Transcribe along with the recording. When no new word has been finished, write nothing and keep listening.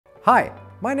Hi,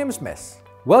 my name is Mads.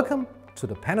 Welcome to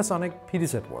the Panasonic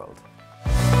PTZ world.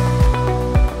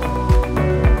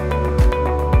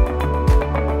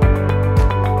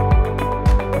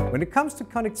 When it comes to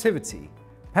connectivity,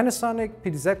 Panasonic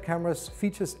PTZ cameras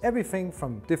features everything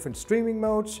from different streaming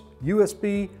modes,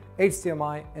 USB,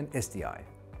 HDMI and SDI.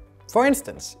 For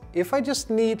instance, if I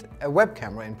just need a web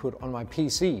camera input on my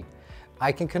PC,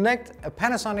 I can connect a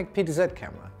Panasonic PTZ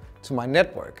camera to my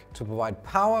network to provide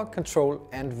power, control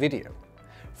and video.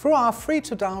 Through our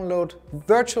free-to-download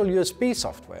virtual USB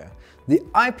software, the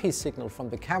IP signal from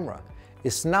the camera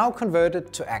is now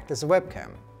converted to act as a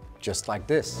webcam, just like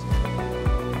this.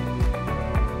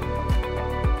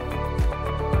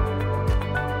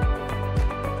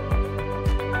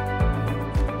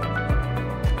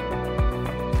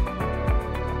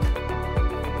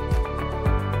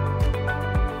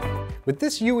 With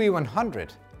this UE100,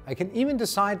 I can even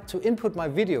decide to input my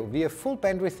video via full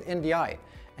bandwidth NDI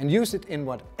and use it in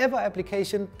whatever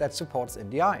application that supports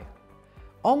NDI.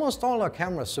 Almost all our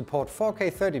cameras support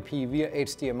 4K 30p via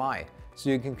HDMI, so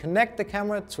you can connect the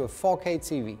camera to a 4K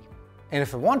TV. And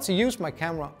if I want to use my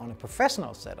camera on a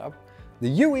professional setup, the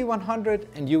UE100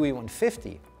 and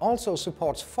UE150 also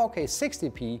supports 4K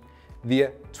 60p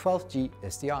via 12G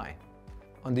SDI.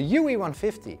 On the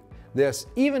UE150, there's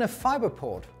even a fiber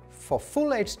port for full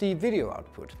HD video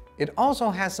output. It also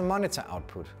has a monitor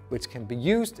output, which can be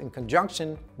used in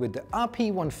conjunction with the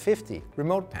RP150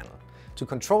 remote panel to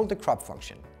control the crop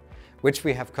function, which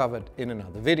we have covered in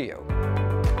another video.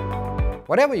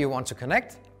 Whatever you want to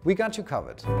connect, we got you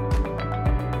covered.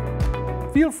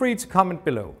 Feel free to comment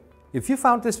below. If you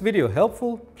found this video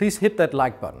helpful, please hit that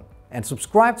like button and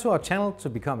subscribe to our channel to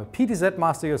become a PTZ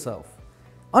master yourself.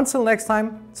 Until next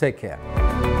time, take care.